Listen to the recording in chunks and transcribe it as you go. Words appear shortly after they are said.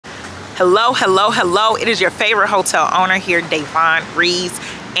Hello, hello, hello. It is your favorite hotel owner here, Davon Reeves,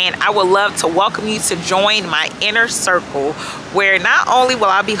 and I would love to welcome you to join my inner circle, where not only will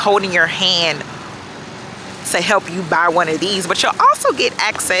I be holding your hand to help you buy one of these, but you'll also get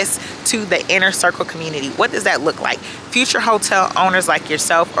access to the inner circle community. What does that look like? Future hotel owners like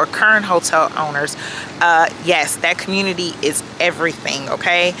yourself or current hotel owners, yes, that community is everything,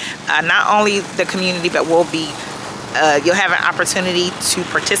 okay? Not only the community, but you'll have an opportunity to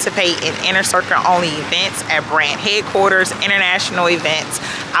participate in inner circle only events at brand headquarters, international events.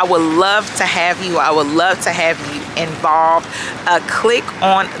 I would love to have you. I would love to have you involved. Click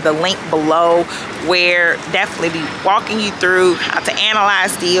on the link below, where definitely be walking you through how to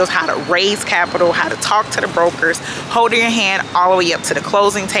analyze deals, how to raise capital, how to talk to the brokers, holding your hand all the way up to the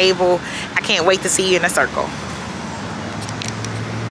closing table. I can't wait to see you in the circle.